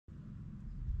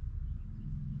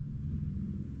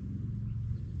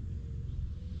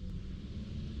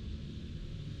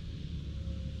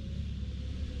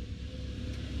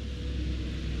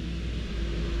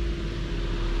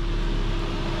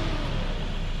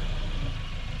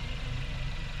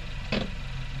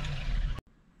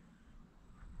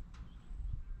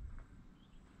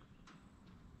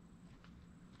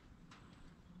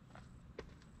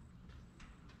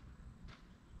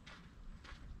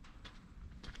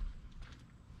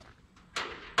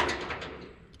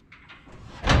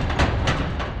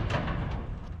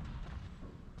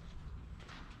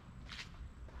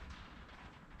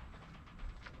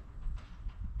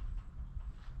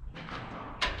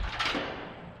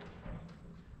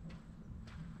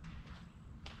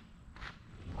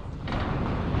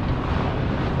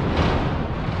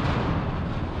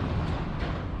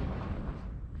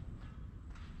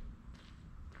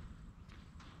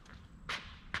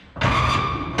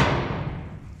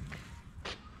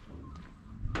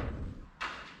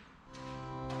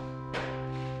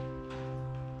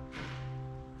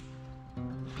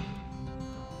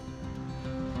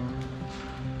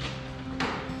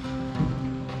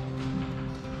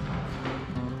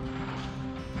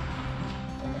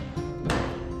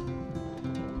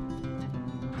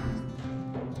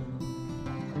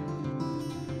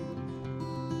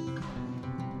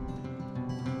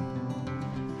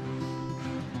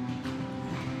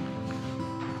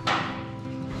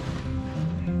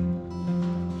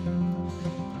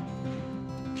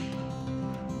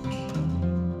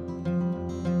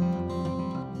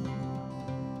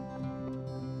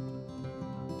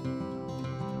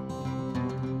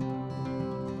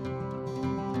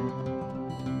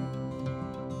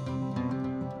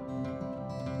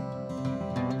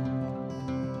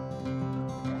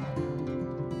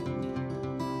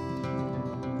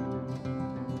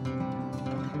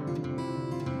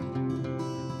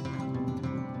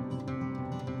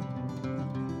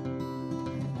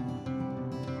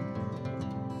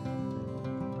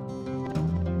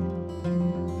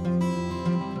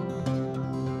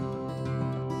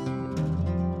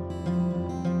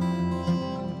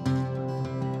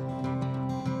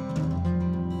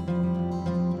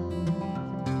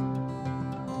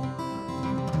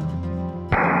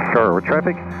Corridor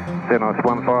traffic, Xenos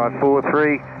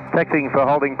 1543, taxiing for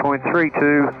holding point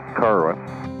 32, Corridor.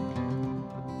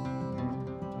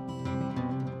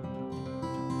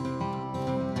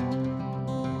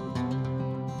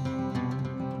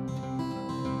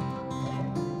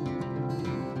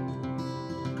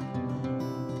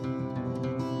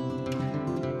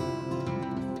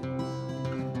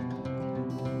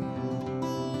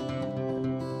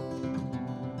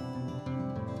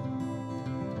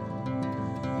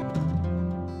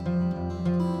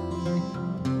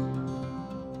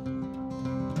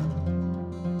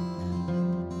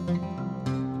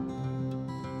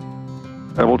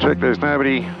 Double check there's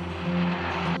nobody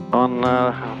on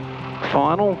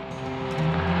final.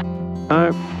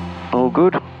 No, all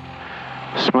good.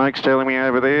 Smoke's telling me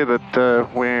over there that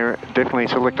we're definitely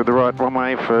selected the right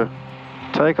runway for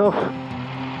takeoff.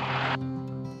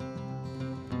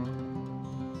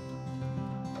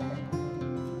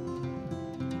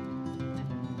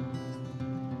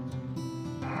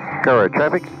 Corridor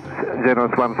traffic,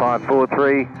 Xenos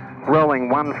 1543, rolling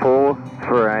 14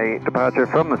 for a departure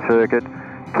from the circuit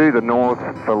to the north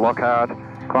for Lockhart,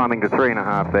 climbing to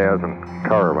 3,500,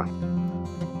 Corridor.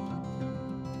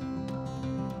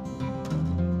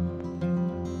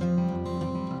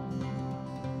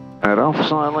 Head off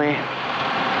slightly,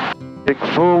 kick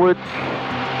forward,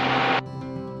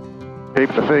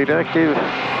 keep the feet active.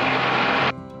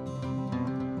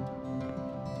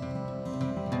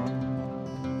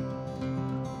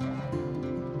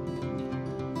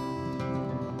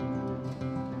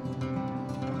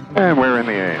 And we're in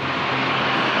the air.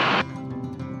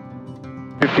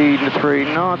 15 to 3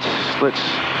 knots. Let's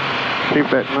keep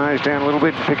that nose down a little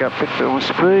bit and pick up a bit more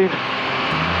speed.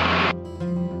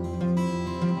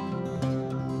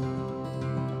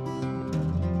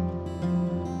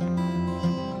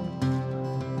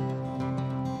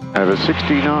 Over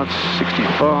 60 knots,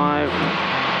 65.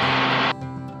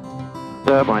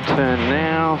 Start my turn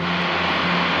now.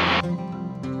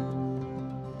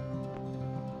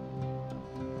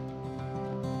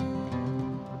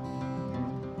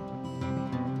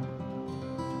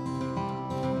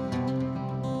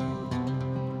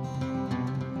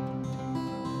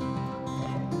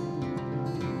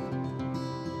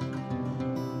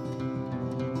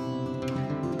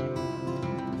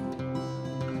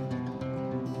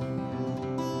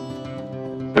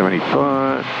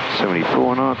 .75,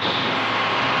 74 knots.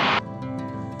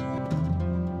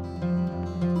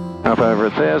 Up over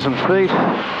 1,000 feet.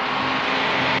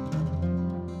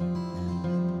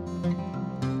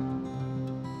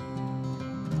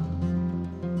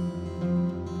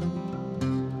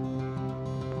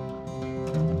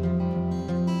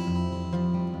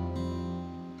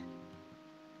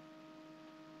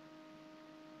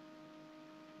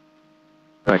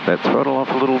 Take that throttle off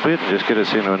a little bit and just get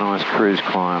us into a nice cruise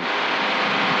climb.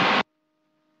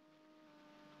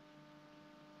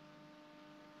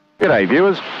 G'day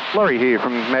viewers, Laurie here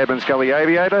from Madman's Gully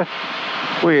Aviator.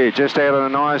 We're just out on a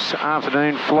nice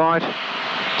afternoon flight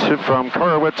from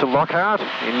Corridor to Lockhart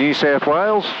in New South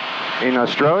Wales in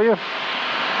Australia.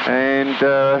 And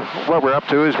what we're up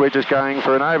to is we're just going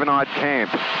for an overnight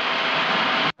camp.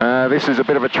 This is a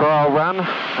bit of a trial run.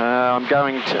 I'm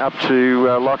going up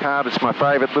to Lockhart. It's my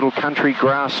favourite little country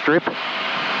grass strip.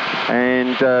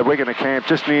 And we're going to camp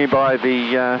just nearby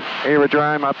the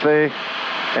aerodrome up there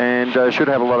and should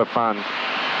have a lot of fun.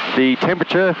 The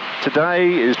temperature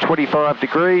today is 25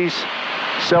 degrees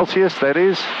Celsius, that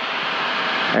is.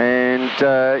 And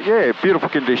yeah, beautiful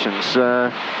conditions.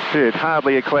 Yeah,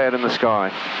 hardly a cloud in the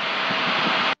sky.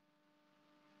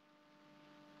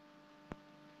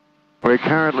 We're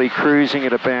currently cruising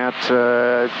at about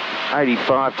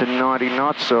 85 to 90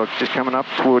 knots, so just coming up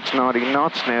towards 90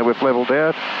 knots. Now we've levelled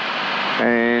out,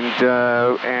 and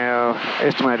our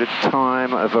estimated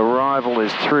time of arrival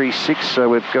is 3:06, so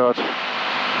we've got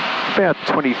about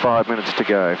 25 minutes to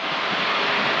go.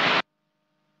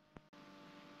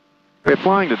 We're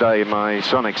flying today in my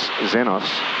Sonic's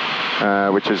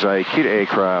Xenos, which is a kit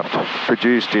aircraft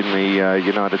produced in the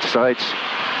United States.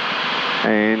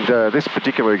 And this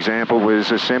particular example was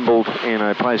assembled in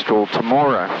a place called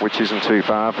Temora, which isn't too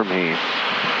far from here.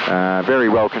 Very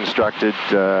well constructed.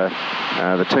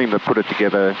 The team that put it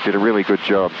together did a really good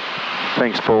job.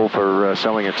 Thanks, Paul, for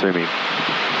selling it to me.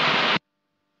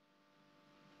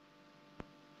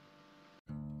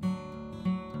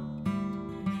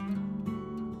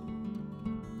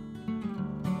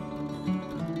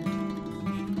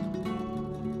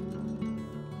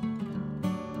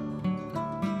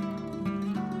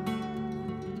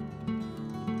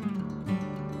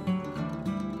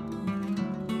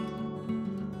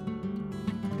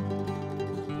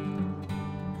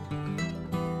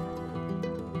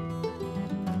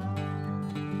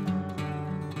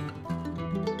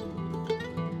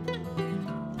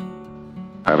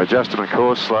 I've adjusted my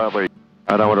course slightly.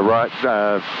 I don't want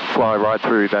to fly right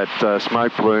through that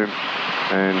smoke plume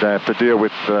and have to deal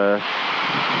with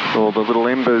all the little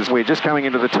embers. We're just coming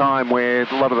into the time where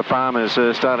a lot of the farmers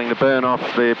are starting to burn off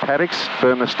their paddocks,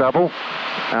 burn the stubble,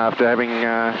 after having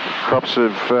crops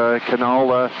of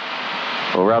canola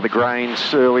or other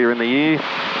grains earlier in the year.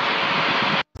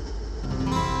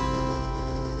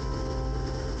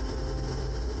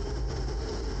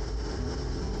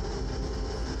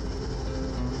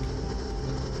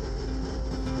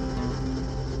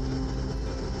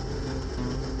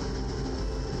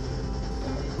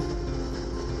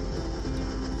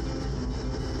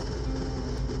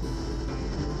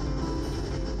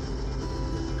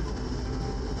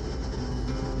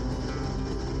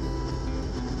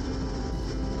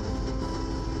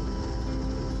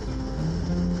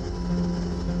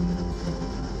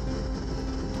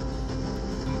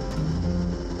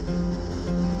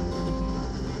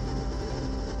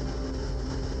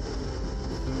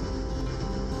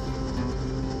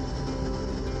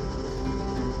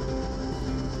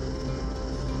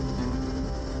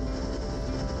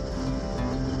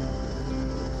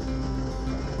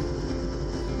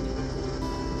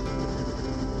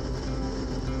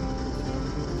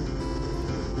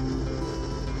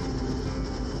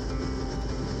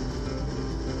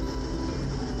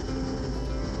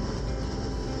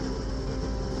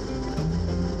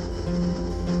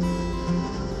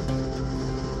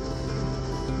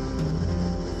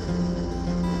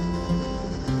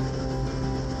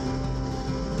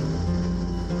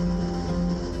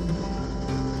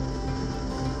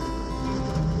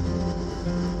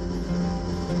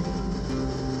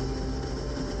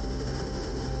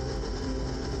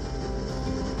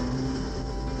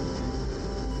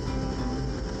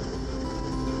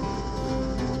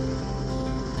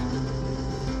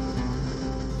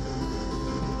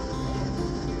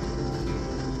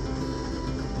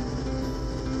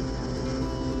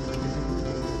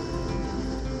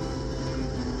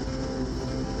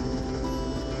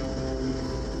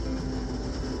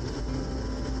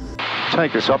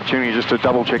 Take this opportunity just to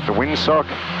double check the windsock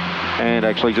and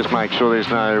actually just make sure there's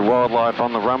no wildlife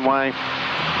on the runway.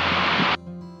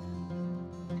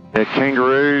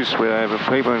 Kangaroos, we have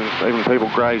even people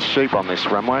graze sheep on this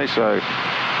runway, so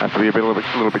have to be a little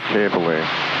bit careful there.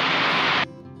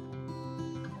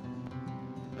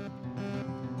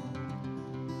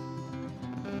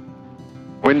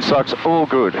 Windsock's all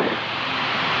good,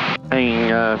 being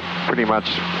pretty much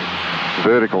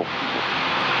vertical.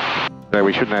 So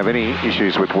we shouldn't have any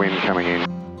issues with wind coming in.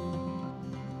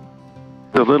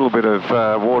 A little bit of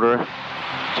water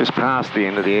just past the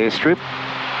end of the airstrip.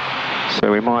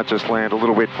 So we might just land a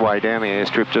little bit way down the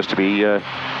airstrip just to be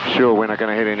sure we're not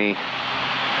going to hit any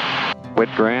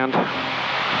wet ground,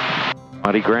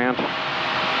 muddy ground.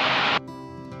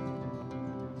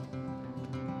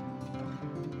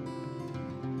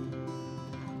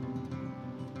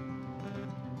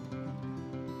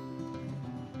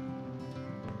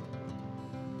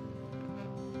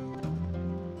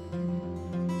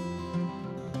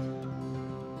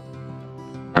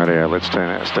 Rightio, let's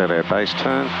start our base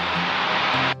turn.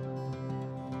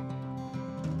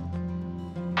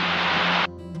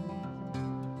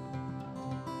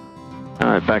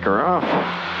 Alright, back her off.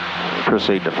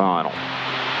 Proceed to final.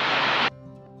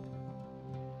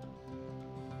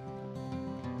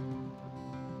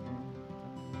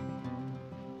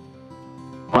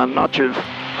 One notch of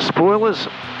spoilers.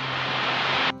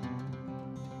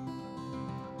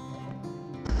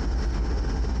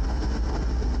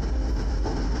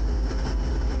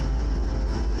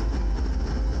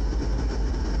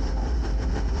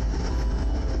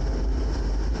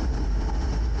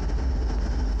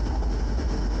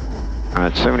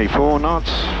 At 74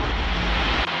 knots.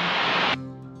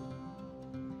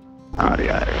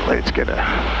 Rightio, let's get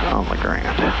her on the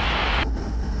ground.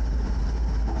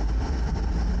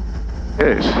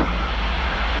 Yes,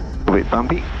 a bit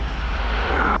bumpy.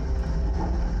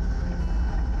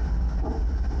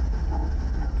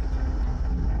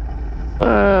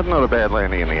 Not a bad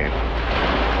landing in the end.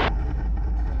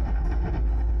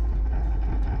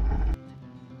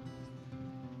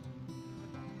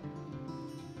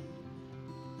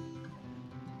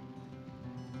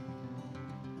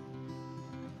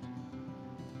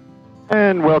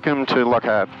 And welcome to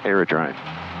Lockhart Aeroplane.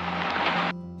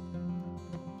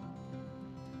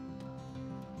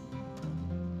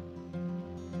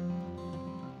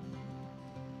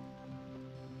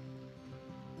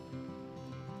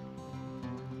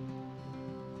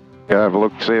 Go have a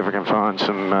look, see if I can find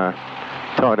some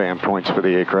tie-down points for the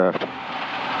aircraft.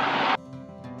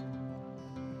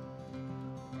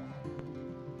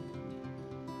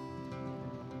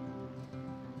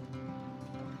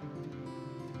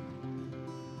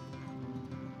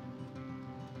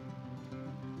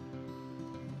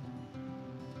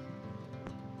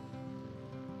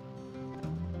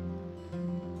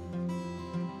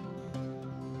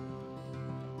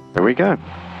 There we go.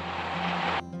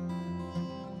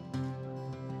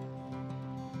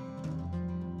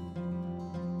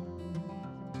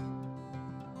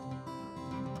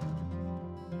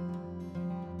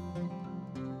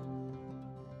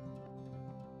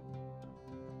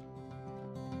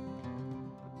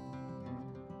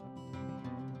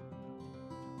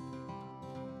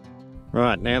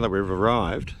 Right, now that we've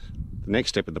arrived, the next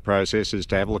step of the process is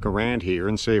to have a look around here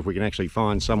and see if we can actually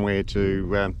find somewhere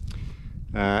to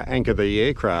anchor the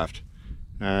aircraft.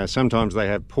 Sometimes they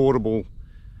have portable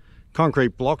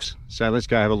concrete blocks, so let's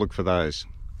go have a look for those.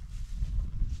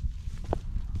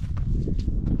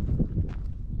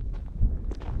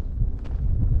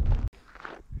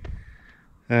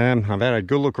 I've had a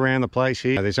good look around the place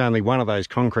here. There's only one of those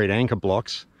concrete anchor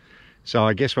blocks, so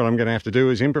I guess what I'm going to have to do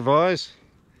is improvise.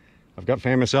 I've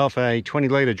found myself a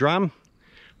 20-litre drum.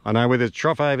 I know with a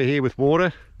trough over here with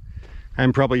water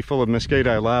and probably full of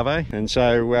mosquito larvae, and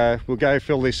so we'll go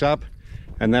fill this up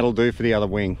and that'll do for the other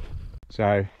wing.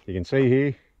 So you can see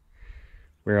here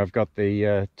where I've got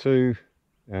the two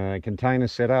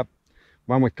containers set up,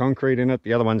 one with concrete in it,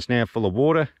 the other one's now full of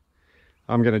water.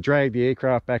 I'm going to drag the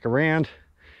aircraft back around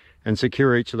and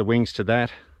secure each of the wings to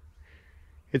that.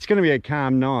 It's going to be a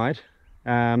calm night,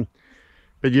 but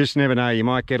you just never know, you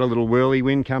might get a little whirly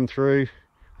wind come through.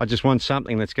 I just want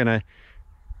something that's going to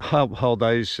help hold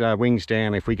those wings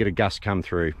down if we get a gust come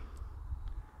through.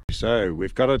 So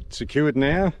we've got it secured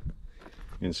now.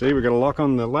 You can see we've got a lock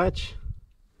on the latch.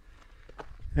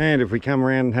 And if we come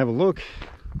around and have a look,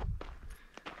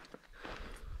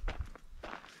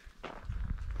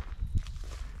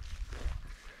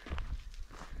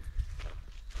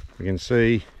 we can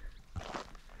see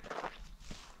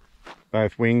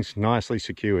both wings nicely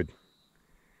secured.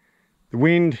 The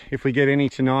wind, if we get any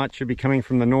tonight, should be coming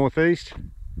from the northeast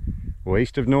or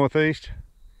east of northeast.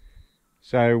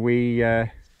 So we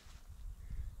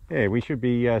should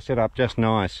be set up just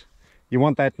nice. You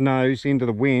want that nose into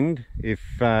the wind if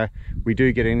we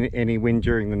do get any wind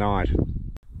during the night.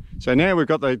 So now we've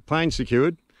got the plane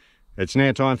secured, it's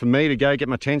now time for me to go get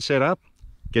my tent set up,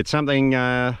 get something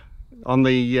on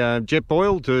the jet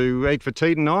boil to eat for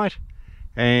tea tonight,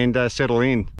 and settle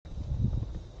in.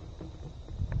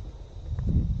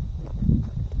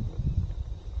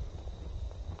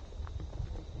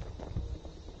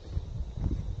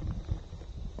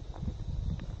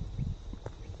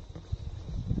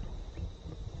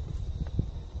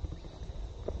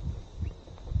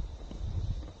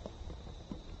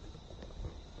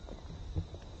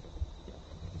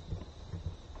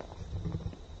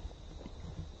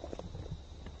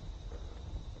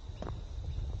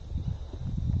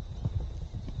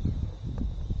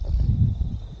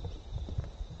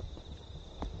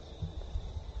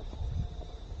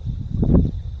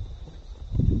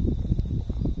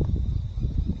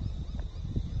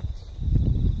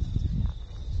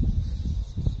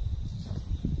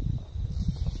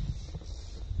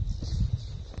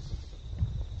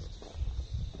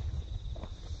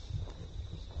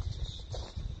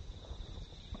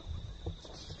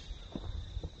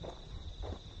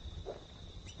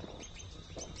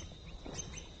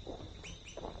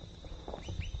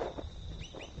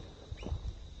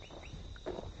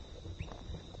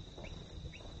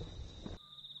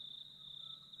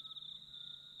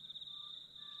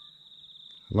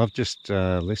 I love just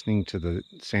listening to the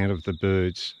sound of the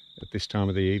birds at this time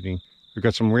of the evening. We've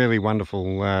got some really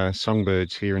wonderful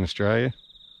songbirds here in Australia.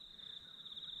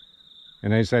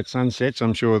 And as that sun sets,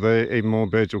 I'm sure even more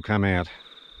birds will come out.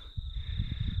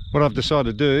 What I've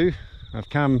decided to do,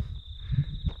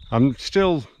 I'm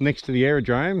still next to the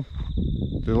aerodrome.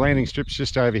 The landing strip's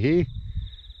just over here.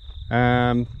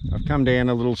 I've come down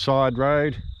a little side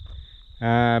road,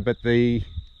 but the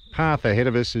path ahead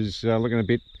of us is looking a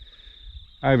bit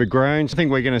overgrown. I think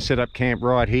we're going to set up camp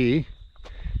right here,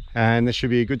 and this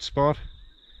should be a good spot.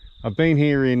 I've been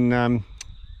here in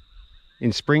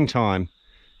springtime,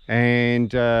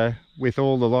 and with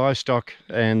all the livestock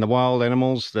and the wild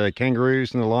animals, the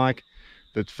kangaroos and the like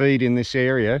that feed in this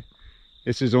area,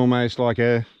 this is almost like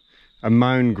a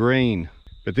mown green.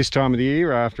 But this time of the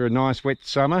year, after a nice wet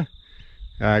summer,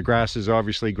 grass is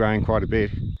obviously growing quite a bit.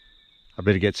 I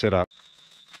better get set up.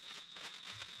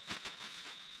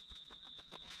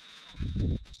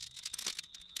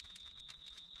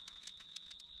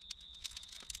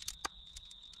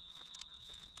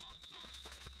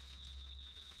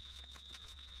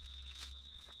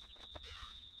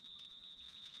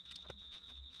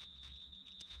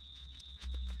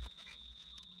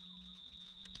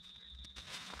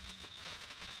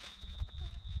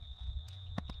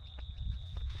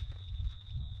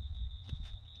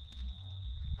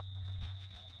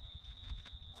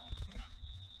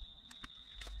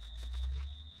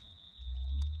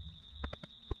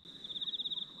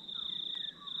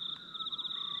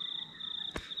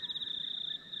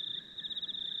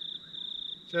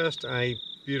 Just a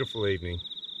beautiful evening.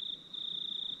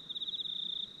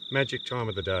 Magic time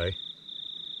of the day.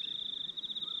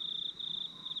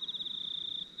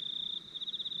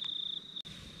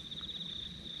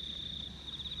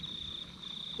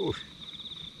 Ooh.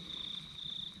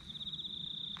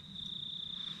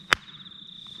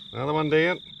 Another one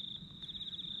down.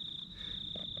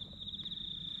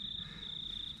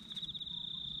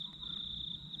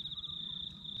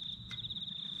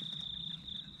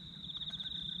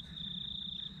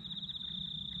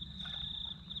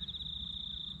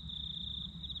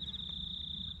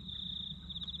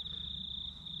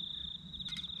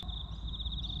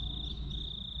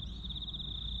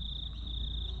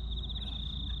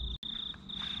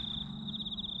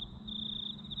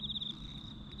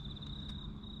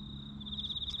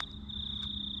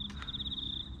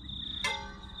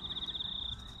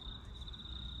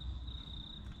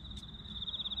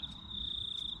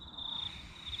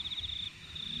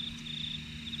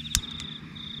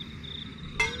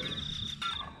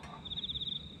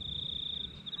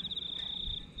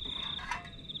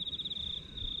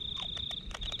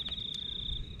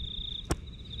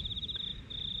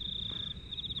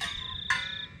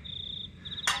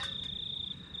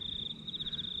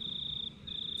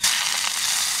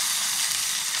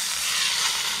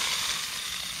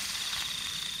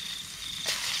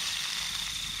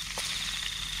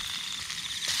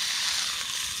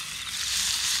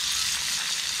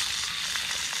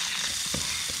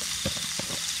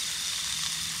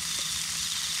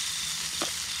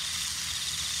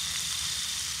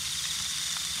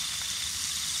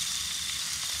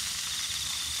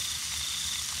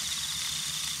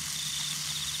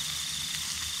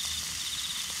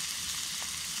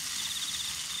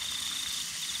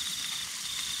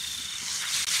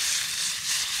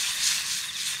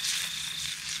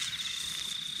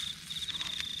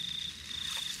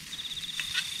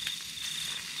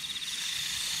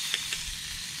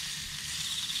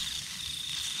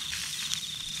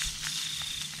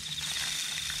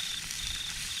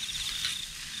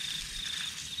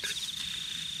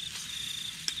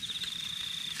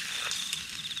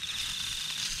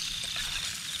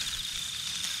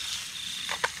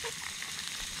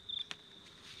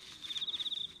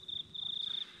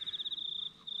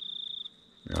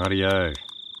 Rightio.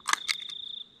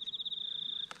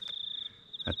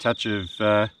 A touch of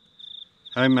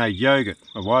homemade yogurt.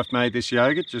 My wife made this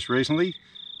yogurt just recently.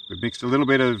 We've mixed a little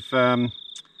bit of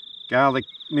garlic,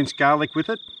 minced garlic with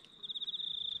it.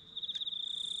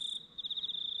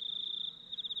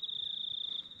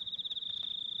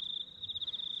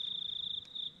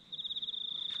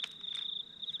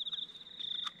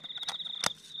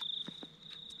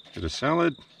 Bit of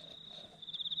salad.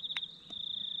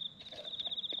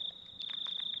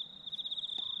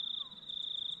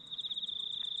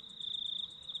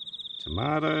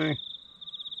 Tomato.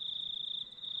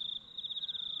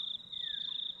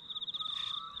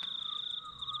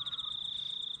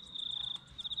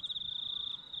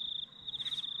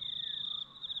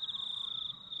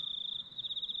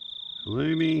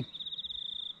 Halloumi.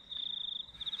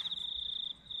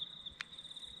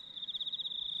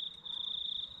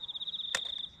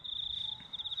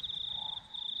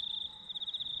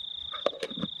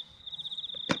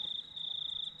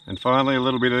 And finally a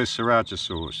little bit of sriracha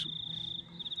sauce.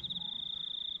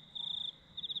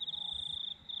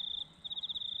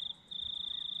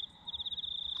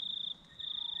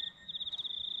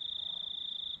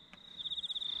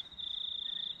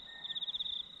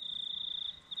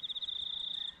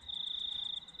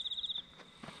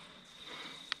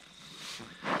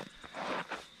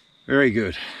 Very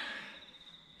good.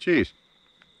 Cheers.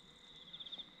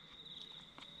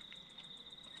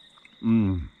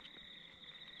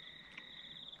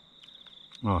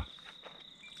 Oh,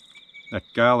 that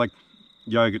garlic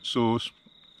yogurt sauce,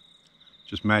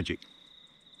 just magic.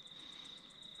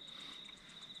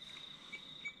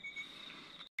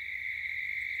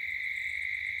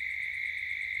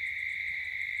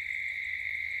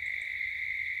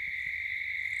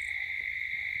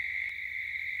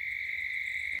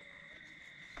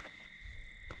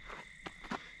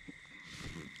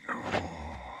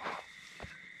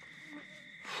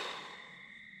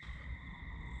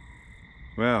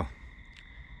 Well,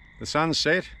 the sun's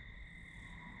set.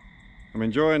 I'm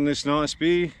enjoying this nice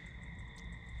beer.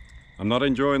 I'm not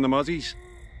enjoying the mozzies.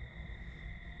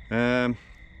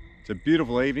 It's a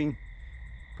beautiful evening,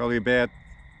 probably about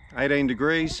 18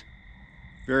 degrees,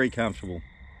 very comfortable.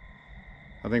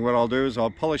 I think what I'll do is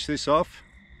I'll polish this off,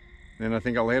 then I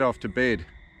think I'll head off to bed,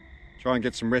 try and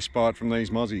get some respite from these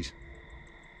mozzies.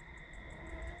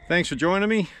 Thanks for joining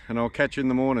me, and I'll catch you in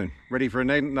the morning, ready for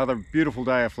another beautiful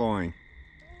day of flying.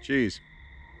 Cheers.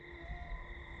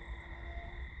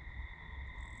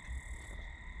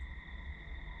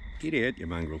 Get out, you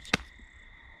mongrels.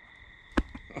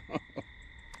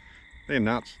 They're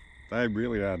nuts. They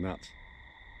really are nuts.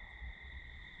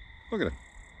 Look at it.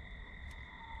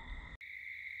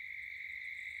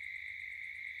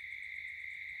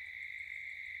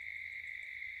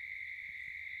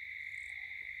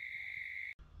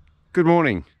 Good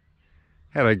morning.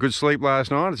 Had a good sleep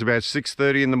last night. It's about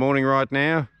 6:30 in the morning right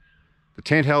now. The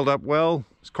tent held up well.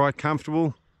 It's quite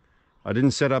comfortable. I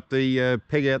didn't set up the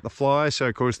peg out the fly, so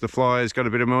of course the fly's got a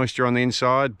bit of moisture on the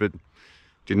inside, but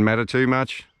didn't matter too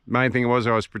much. Main thing was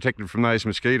I was protected from those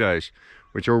mosquitoes,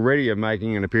 which already are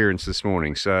making an appearance this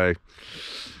morning. So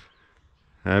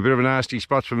a bit of a nasty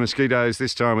spot for mosquitoes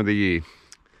this time of the year.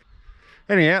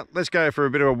 Anyhow, let's go for a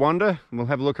bit of a wander. We'll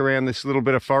have a look around this little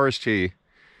bit of forest here.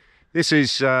 This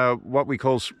is what we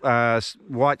call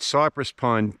white cypress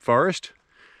pine forest.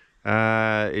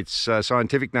 Its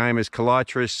scientific name is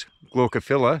Calitris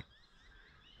glaucophylla.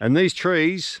 And these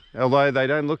trees, although they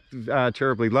don't look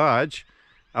terribly large,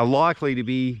 are likely to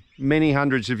be many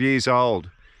hundreds of years old.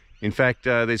 In fact,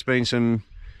 there's been some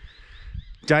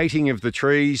dating of the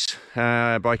trees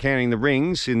by counting the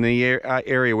rings in the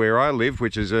area where I live,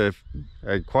 which is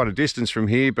quite a distance from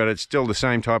here, but it's still the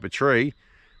same type of tree.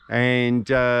 And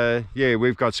yeah,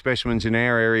 we've got specimens in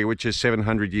our area which are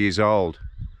 700 years old.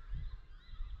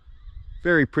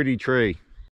 Very pretty tree.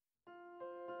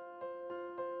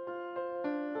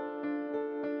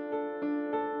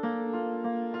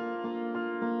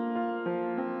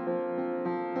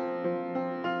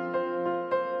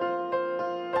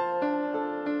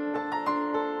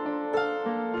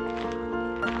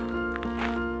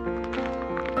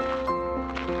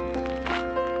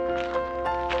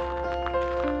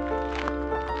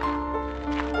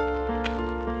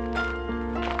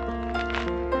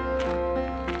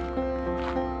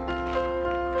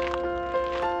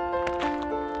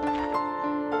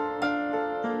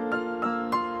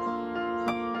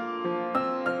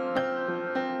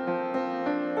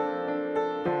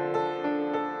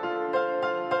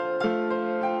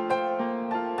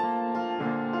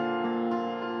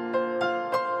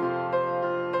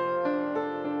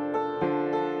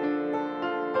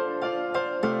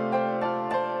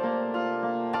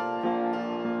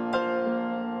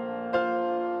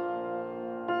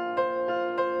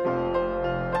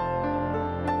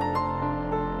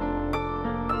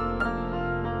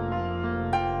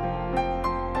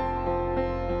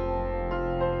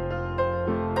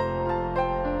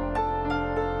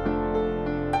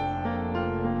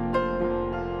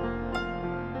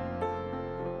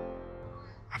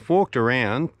 Walked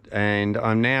around and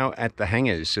I'm now at the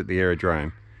hangars at the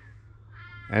aerodrome,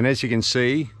 and as you can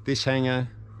see, this hangar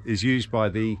is used by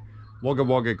the Wagga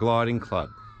Wagga Gliding Club.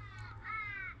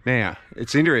 Now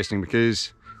it's interesting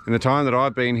because in the time that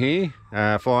I've been here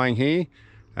flying here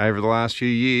over the last few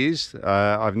years,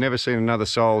 I've never seen another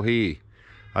soul here.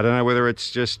 I don't know whether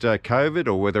it's just COVID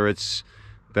or whether it's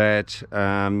that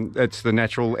it's the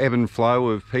natural ebb and flow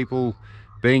of people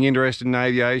being interested in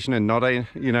aviation and not,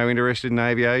 interested in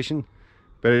aviation.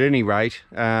 But at any rate,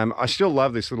 I still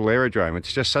love this little aerodrome.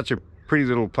 It's just such a pretty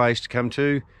little place to come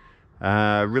to.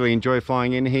 Really enjoy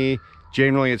flying in here.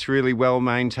 Generally, it's really well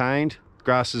maintained.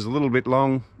 Grass is a little bit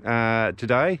long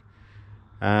today,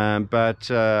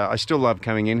 but I still love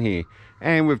coming in here.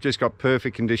 And we've just got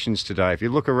perfect conditions today. If you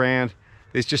look around,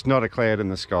 there's just not a cloud in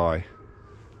the sky.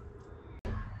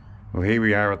 Well, here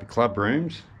we are at the club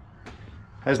rooms.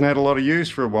 Hasn't had a lot of use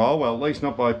for a while, well, at least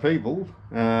not by people.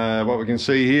 What we can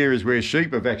see here is where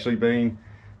sheep have actually been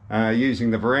using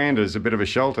the veranda as a bit of a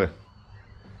shelter.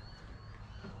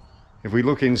 If we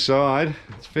look inside,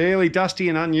 it's fairly dusty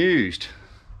and unused.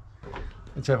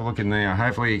 Let's have a look in there.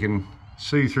 Hopefully you can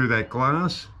see through that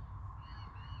glass.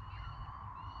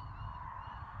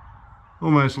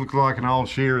 Almost looks like an old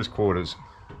shearer's quarters.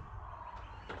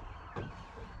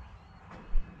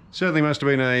 Certainly must have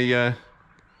been a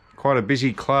quite a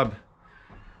busy club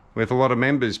with a lot of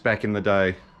members back in the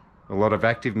day, a lot of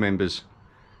active members.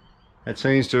 That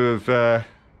seems to have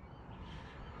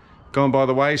gone by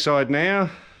the wayside now.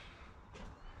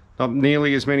 Not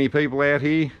nearly as many people out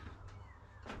here.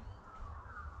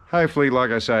 Hopefully, like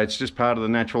I say, it's just part of the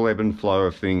natural ebb and flow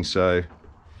of things, so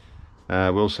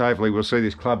hopefully we'll see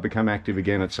this club become active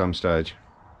again at some stage.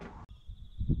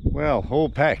 Well, all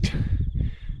packed.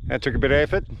 That took a bit of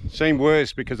effort. Seemed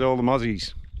worse because of all the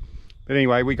mozzies. But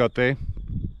anyway, we got there.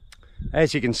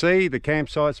 As you can see, the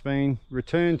campsite's been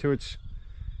returned to its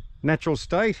natural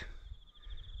state.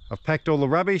 I've packed all the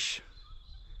rubbish.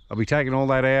 I'll be taking all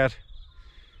that out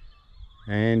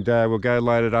and we'll go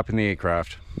load it up in the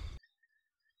aircraft.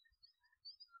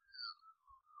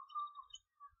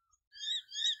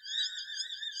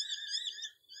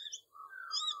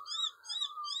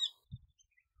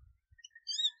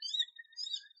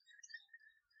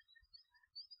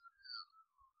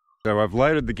 So I've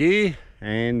loaded the gear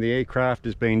and the aircraft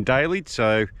has been dailied,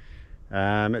 so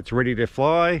it's ready to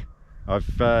fly.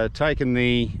 I've taken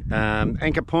the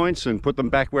anchor points and put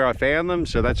them back where I found them,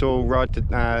 so that's all right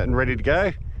and ready to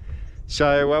go.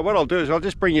 So what I'll do is I'll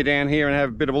just bring you down here and have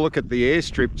a bit of a look at the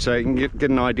airstrip so you can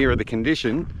get an idea of the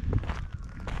condition.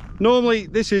 Normally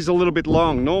this is a little bit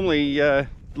long. Normally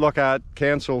Lockhart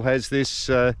Council has this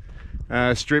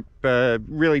strip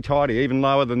really tidy, even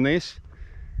lower than this.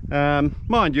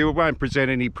 Mind you, it won't present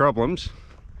any problems.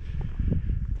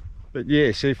 But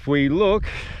yes, if we look,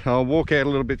 I'll walk out a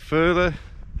little bit further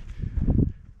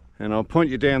and I'll point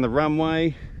you down the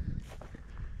runway.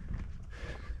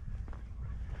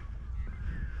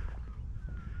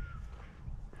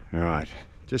 All right,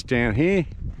 just down here.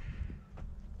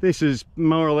 This is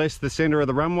more or less the center of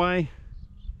the runway.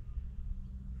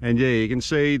 And yeah, you can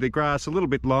see the grass a little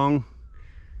bit long.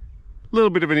 A little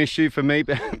bit of an issue for me,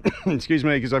 but excuse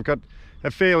me, because I've got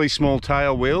a fairly small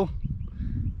tail wheel.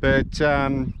 But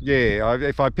yeah,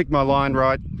 if I pick my line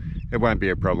right, it won't be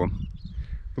a problem.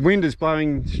 The wind is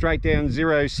blowing straight down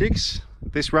 06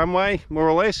 this runway, more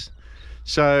or less.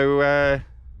 So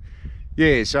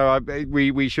yeah, so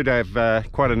we should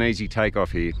have quite an easy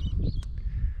takeoff here.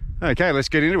 Okay, let's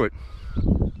get into it.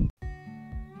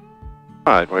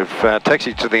 Right, we've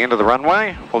taxied to the end of the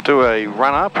runway. We'll do a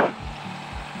run up,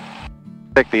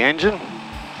 check the engine.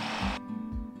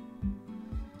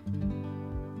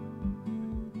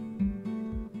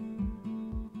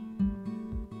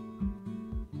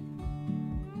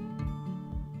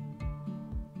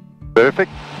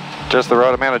 Perfect, just the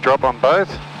right amount of drop on both.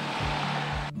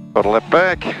 Got a left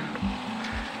back,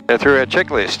 go through our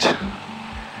checklist.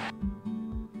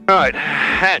 Right,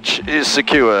 hatch is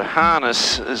secure,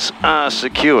 harnesses are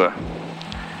secure.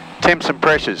 Temps and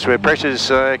pressures, where pressure's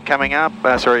coming up,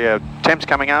 temps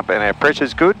coming up and our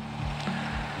pressure's good.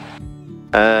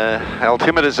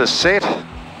 Altimeters are set,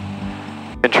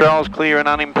 controls clear and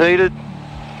unimpeded,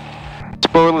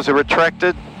 spoilers are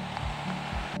retracted.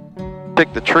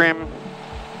 Check the trim.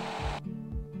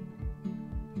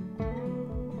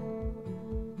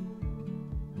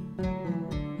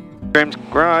 Trim's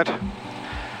right.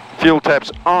 Fuel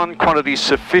tap's on, quantity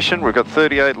sufficient. We've got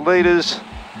 38 litres.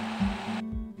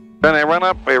 Done our run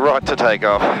up, we're right to take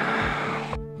off.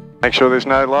 Make sure there's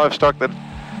no livestock that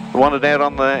wandered out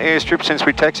on the airstrip since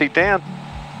we taxied down.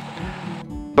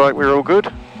 Like we're all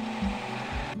good.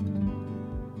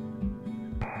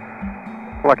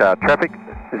 Lockhart traffic,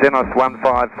 Xenos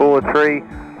 1543,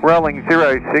 rolling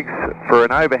 06 for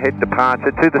an overhead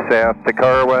departure to the south to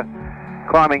Corowa,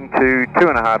 climbing to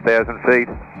 2,500 feet,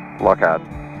 Lockhart.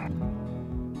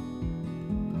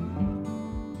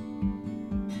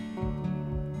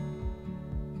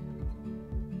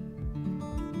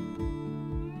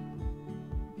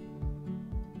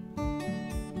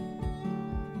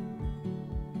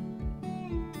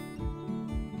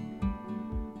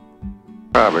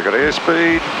 Right, we've got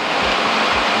airspeed.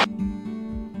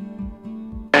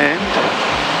 And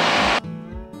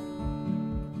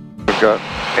we've got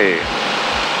air.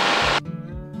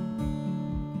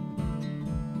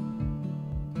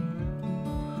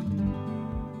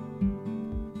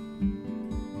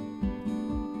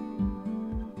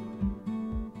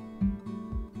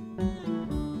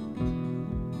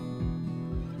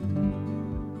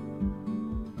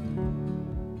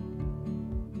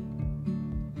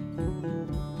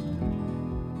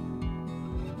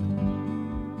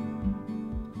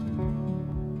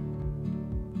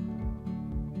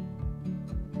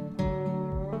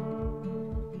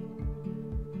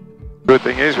 Good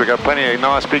thing is we've got plenty of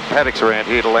nice big paddocks around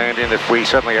here to land in if we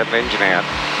suddenly had an engine out.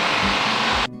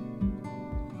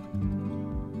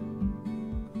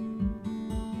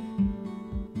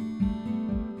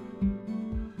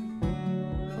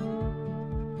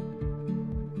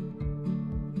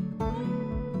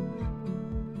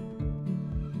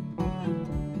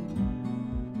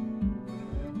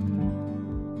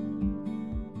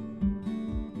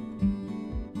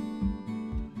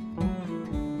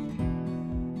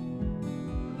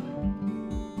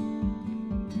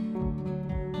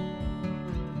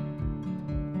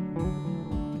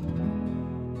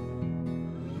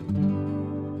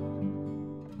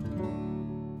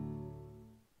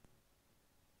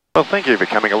 Well, thank you for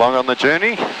coming along on the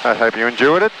journey. I hope you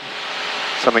enjoyed it.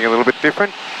 Something a little bit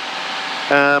different.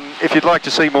 If you'd like to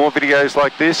see more videos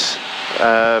like this,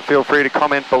 feel free to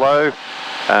comment below,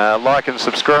 like and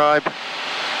subscribe,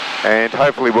 and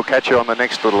hopefully we'll catch you on the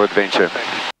next little adventure.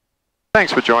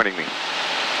 Thanks for joining me.